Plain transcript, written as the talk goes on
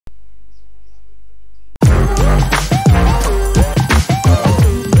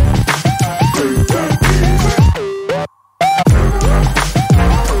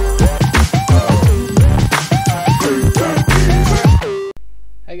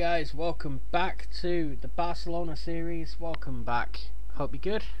guys, welcome back to the Barcelona series. Welcome back. Hope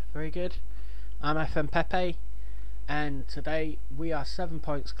you're good, very good. I'm fmpepe, and today we are 7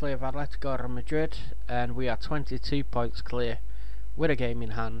 points clear of Atletico Madrid, and we are 22 points clear with a game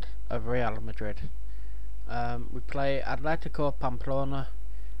in hand of Real Madrid. We play Atletico Pamplona,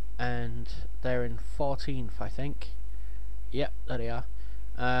 and they're in 14th, I think. Yep, there they are.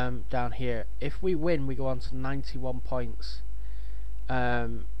 Down here. If we win, we go on to 91 points.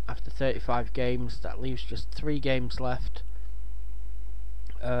 After 35 games, that leaves just 3 games left.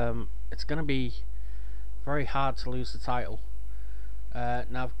 It's going to be very hard to lose the title. Now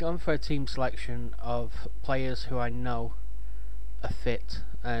I've gone for a team selection of players who I know are fit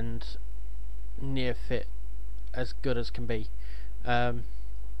and near fit, as good as can be.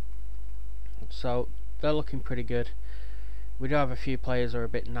 So they're looking pretty good. We do have a few players who are a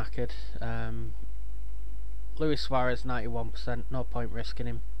bit knackered. Luis Suarez 91%, no point risking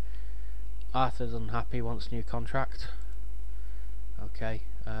him. Arthur's unhappy, wants new contract. Okay,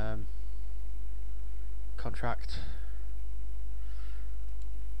 contract.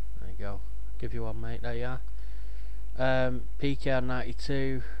 There you go. Give you one, mate. There you are. Pepe on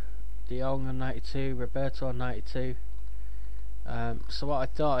 92, De Jong on 92, Roberto on 92. So what I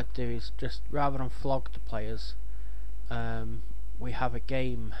thought I'd do is just, rather than flog the players, we have a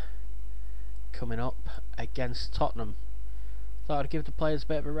game coming up against Tottenham. Thought I'd give the players a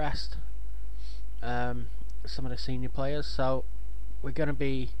bit of a rest, some of the senior players. So we're going to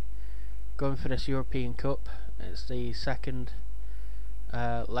be going for this European Cup. It's the second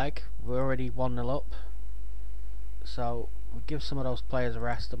leg. We're already 1-0 up, so we'll give some of those players a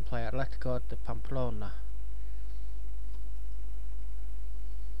rest and play Atletico de Pamplona.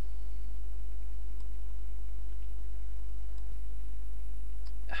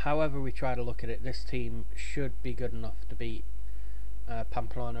 However we try to look at it, this team should be good enough to beat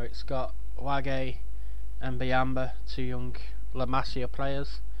Pamplona. It's got Wage and Biamba, 2 young La Masia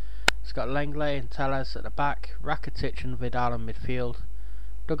players. It's got Lenglet and Telles at the back, Rakitic and Vidal in midfield,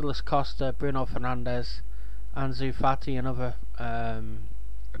 Douglas Costa, Bruno Fernandes, Ansu Fati, another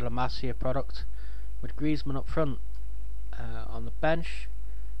La Masia product, with Griezmann up front. On the bench,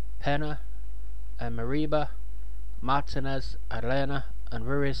 Pena and Mariba, Martinez, Arena and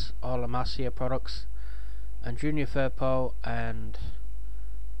Ruiz, all La Masia products, and Junior Firpo and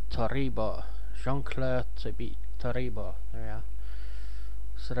Toribio, Jean-Claude Toribio. There we are.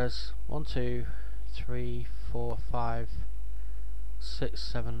 So there's 1, 2, 3, 4, 5, 6,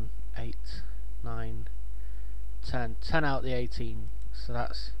 7, 8, 9, 10. 10 out of the 18. So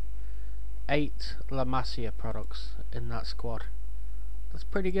that's 8 La Masia products in that squad. That's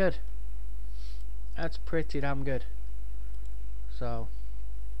pretty good. That's pretty damn good. So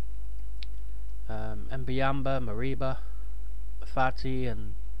Mbiamba, Mariba, Fati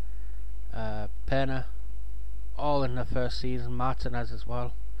and Pena, all in their first season. Martinez as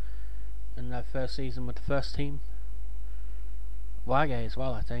well, in their first season with the first team. Wage as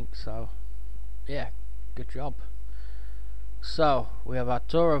well, I think. So yeah, good job. So we have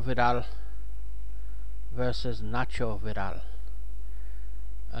Arturo Vidal versus Nacho Vidal.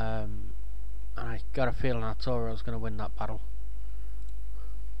 And I got a feeling Arturo's going to win that battle.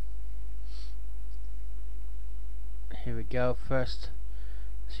 Here we go. First,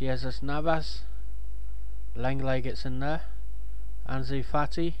 Jesus Navas. Lenglet gets in there. Ansu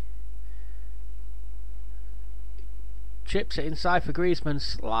Fati chips it inside for Griezmann.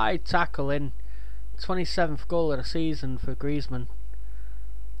 Slide tackle in. 27th goal of the season for Griezmann.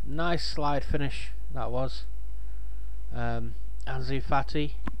 Nice slide finish that was. Ansu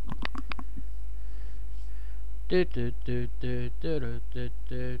Fati.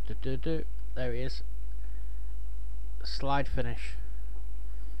 There he is. Slide finish.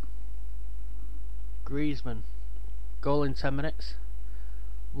 Griezmann. Goal in 10 minutes.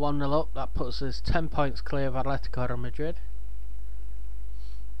 1-0 up. That puts us 10 points clear of Atletico Madrid.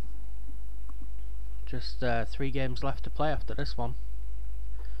 Just 3 games left to play after this one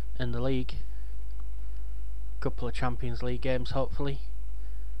in the league. Couple of Champions League games hopefully.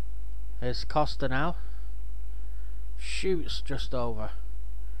 Here's Costa now. Shoots just over.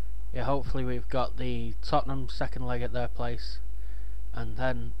 Yeah, hopefully we've got the Tottenham second leg at their place, and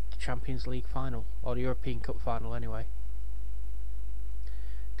then the Champions League final, or the European Cup final anyway.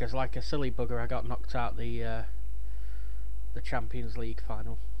 Because like a silly bugger, I got knocked out the Champions League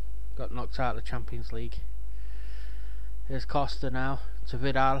final. Got knocked out of the Champions League. Here's Costa now to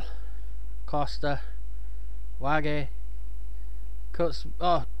Vidal. Costa, Wage, cuts.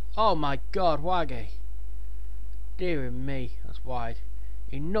 Oh my God, Wage! Dear me, that's wide.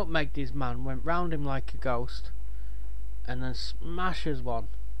 He nutmegged his man, went round him like a ghost, and then smashes one.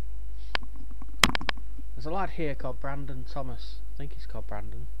 There's a lad here called Brandon Thomas. I think he's called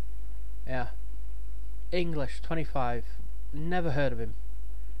Brandon. Yeah. English, 25. Never heard of him.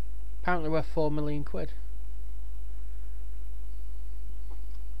 Apparently worth 4 million quid.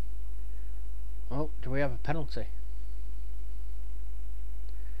 Oh, do we have a penalty?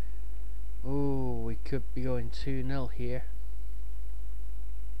 Oh, we could be going 2-0 here.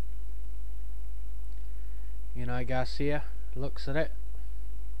 Garcia looks at it,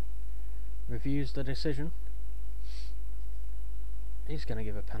 reviews the decision. He's going to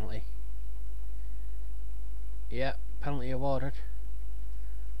give a penalty. Yeah, penalty awarded.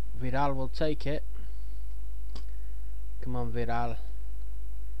 Vidal will take it. Come on, Vidal.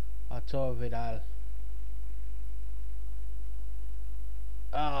 Arturo Vidal.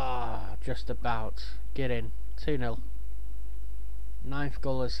 Ah, just about. Get in. 2-0. 9th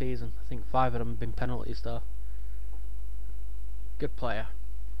goal of the season. I think 5 of them have been penalties though. Good player.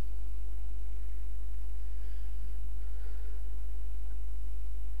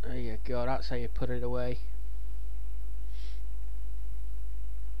 There you go, that's how you put it away.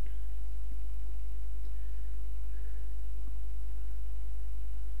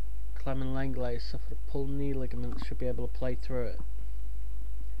 Clement Lenglet suffered a pulled knee ligament, should be able to play through it.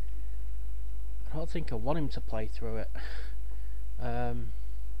 I don't think I want him to play through it.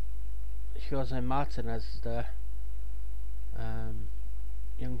 Jose Martinez is there.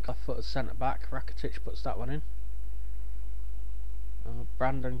 Young left-footed centre back. Rakitic puts that one in.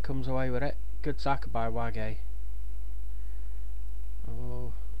 Brandon comes away with it. Good tackle by Wage.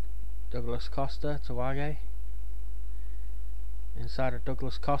 Oh, Douglas Costa to Wage. Inside of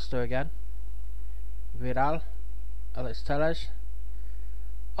Douglas Costa again. Vidal. Alex Telles.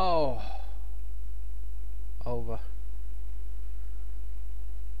 Oh, over.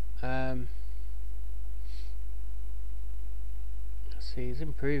 See, he's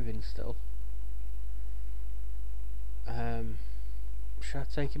improving still. Should I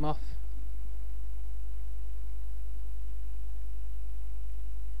take him off?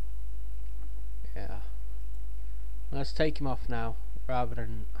 Yeah. Let's take him off now rather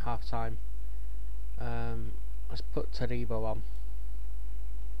than half time. Let's put Taribo on.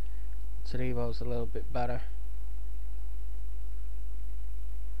 Taribo's a little bit better.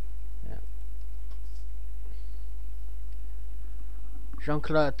 Yeah.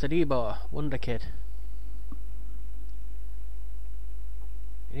 Jean-Claude Taribo, wonder kid.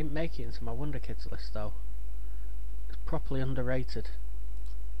 He didn't make it into my wonder kids list though. It's properly underrated,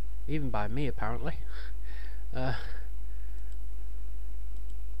 even by me apparently.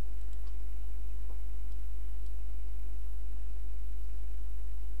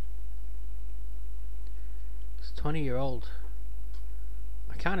 It's 20-year-old.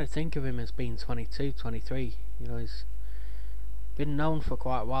 I kind of think of him as being 22, 23. You know, he's been known for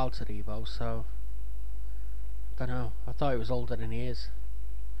quite a while, Taribo, so I don't know. I thought he was older than he is.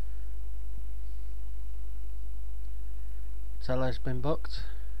 Teller's been booked.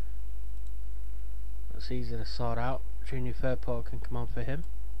 That's easy to sort out. Junior Firpo can come on for him.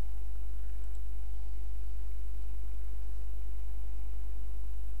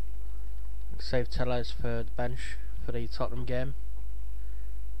 Save Tellez for the bench for the Tottenham game.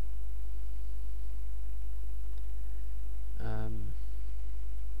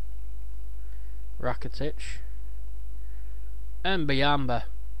 Rakitic. Mbiyamba.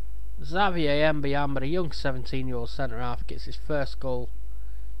 Xavier Mbiyamba, a young 17-year-old centre half, gets his first goal.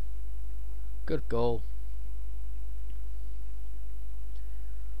 Good goal.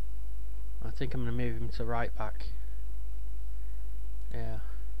 I think I'm going to move him to right back. Yeah.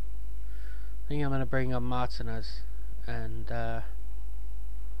 I think I'm going to bring on Martinez and let's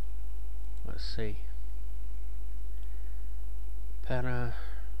see. Pena,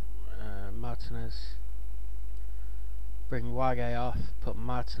 Martinez. Bring Wage off, put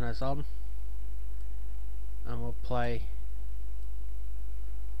Martinez on, and we'll play.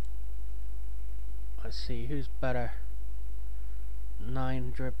 Let's see who's better.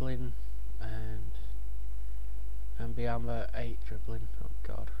 9 dribbling and Mbiyamba 8 dribbling. Oh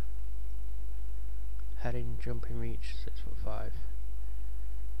god. Heading, jumping reach, 6'5". I'll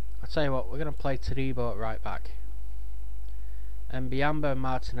tell you what, we're going to play Taribo at right back. Mbiyamba and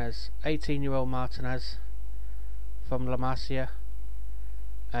Martinez, 18-year-old Martinez from La Masia,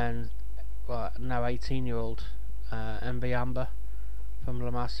 and well, now 18-year-old Mbiyamba from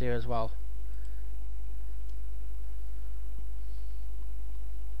La Masia as well.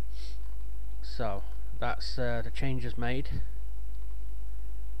 So that's the changes made.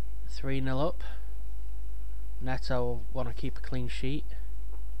 3-0 up. Neto want to keep a clean sheet.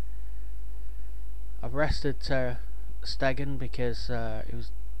 I've rested Stegen because he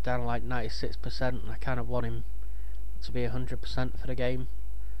was down like 96%, and I kind of want him to be 100% for the game.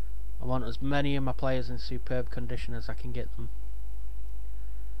 I want as many of my players in superb condition as I can get them.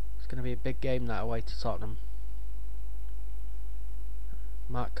 It's going to be a big game that away to Tottenham.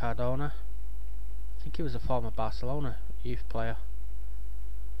 Mark Cardona, I think he was a former Barcelona youth player.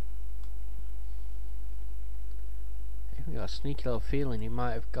 I even got a sneaky little feeling he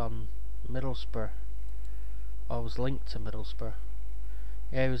might have gone Middlesbrough, or was linked to Middlesbrough.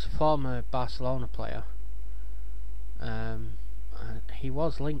 Yeah, he was a former Barcelona player. He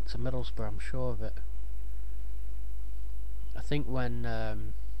was linked to Middlesbrough, I'm sure of it. I think when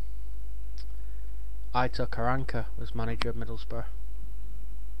Aitor Karanka was manager of Middlesbrough.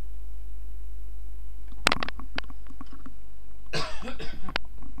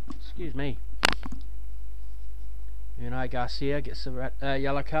 Excuse me. Unai Garcia gets a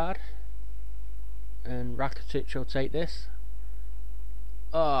yellow card, and Rakitic will take this.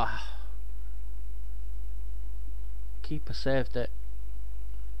 Keeper saved it.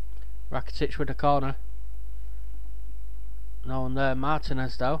 Rakitic with a corner. No one there.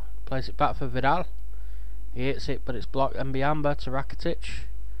 Martinez though plays it back for Vidal. He hits it, but it's blocked. Mbiamba to Rakitic.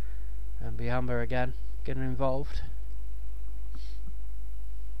 Mbiamba again getting involved.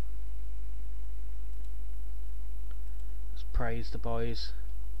 Let's praise the boys.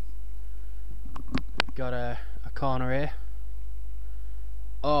 We've got a corner here.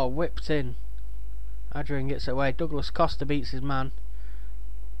 Oh, whipped in. Adrian gets it away. Douglas Costa beats his man.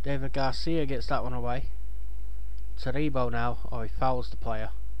 David Garcia gets that one away. Taribo now. Oh, he fouls the player.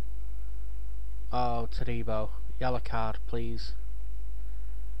 Oh, Taribo. Yellow card, please.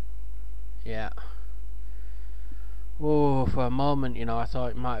 Yeah. Oh, for a moment, you know, I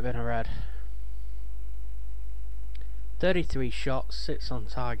thought it might have been a red. 33 shots, sits on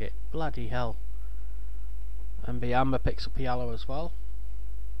target. Bloody hell. And Biamba picks up a yellow as well.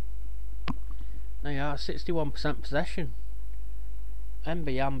 There you are, 61% possession.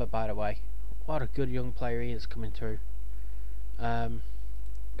 Mbiamba, by the way, what a good young player he is coming through. Got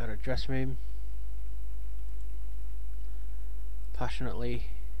a dressing room. Passionately,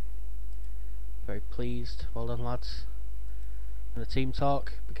 very pleased. Well done, lads. And the team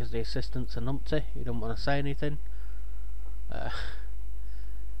talk, because the assistants are numpty. You don't want to say anything.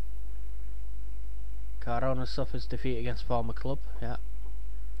 Cardona suffers defeat against former club. Yeah.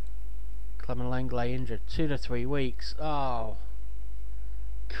 Clement Lenglet injured 2 to 3 weeks. Oh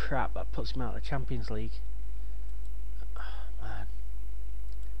crap, that puts him out of the Champions League. Oh, man.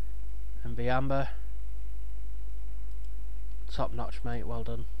 And Biamba, top notch, mate, well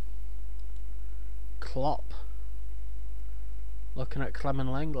done. Klopp looking at Clement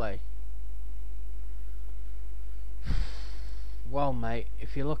Lenglet. Well, mate,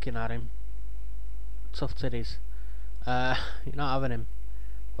 if you're looking at him, tough titties. You're not having him.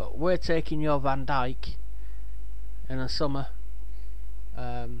 But we're taking your Van Dijk in the summer.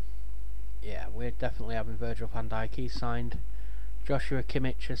 Yeah, we're definitely having Virgil van Dijk. He's signed. Joshua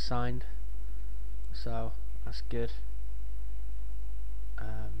Kimmich has signed. So that's good.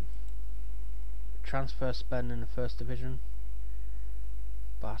 Transfer spend in the first division.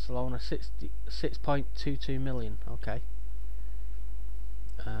 Barcelona 6.22 million. Okay.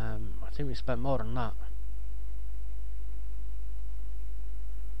 I think we spent more than that.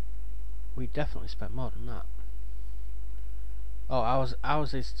 We definitely spent more than that. Oh,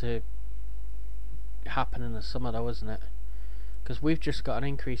 ours is to happen in the summer though, isn't it? Because we've just got an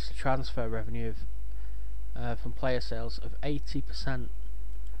increase to transfer revenue of, from player sales of 80%,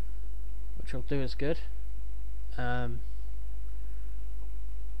 which will do us good. Very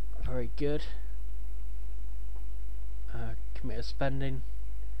good. Committed spending,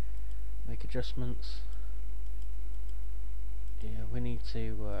 make adjustments. Yeah, we need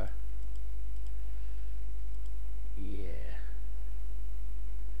to. Yeah.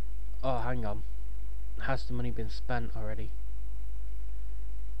 Oh, hang on. Has the money been spent already?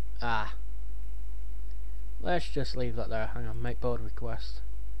 Ah. Let's just leave that there. Hang on. Make board request.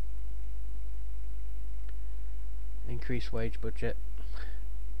 Increase wage budget.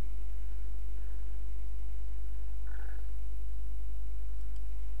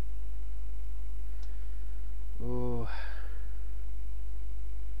 Ooh.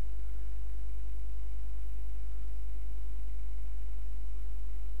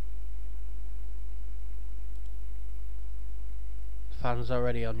 Fans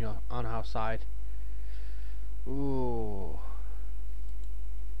already on our side. Ooh.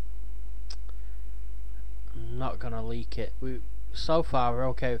 I'm not gonna leak it. So far we're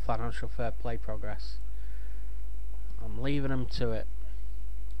okay with financial fair play progress. I'm leaving them to it.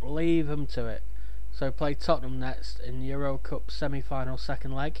 Leave them to it. So we play Tottenham next in the Euro Cup semi-final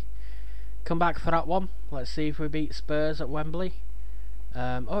second leg. Come back for that one. Let's see if we beat Spurs at Wembley.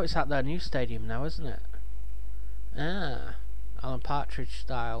 Oh, it's at their new stadium now, isn't it? Ah, Alan Partridge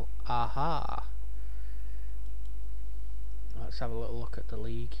style. Aha. Let's have a little look at the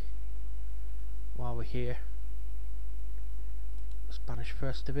league while we're here. Spanish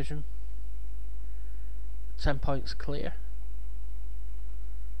First Division. 10 points clear.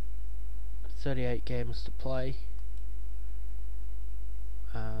 38 games to play.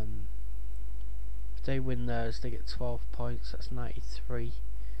 If they win theirs, they get 12 points. That's 93.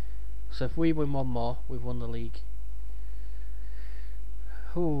 So if we win one more, we've won the league.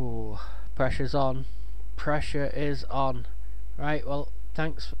 Ooh, pressure's on. Pressure is on. Right, well,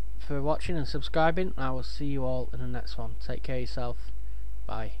 thanks for watching and subscribing. I will see you all in the next one. Take care of yourself.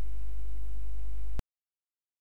 Bye.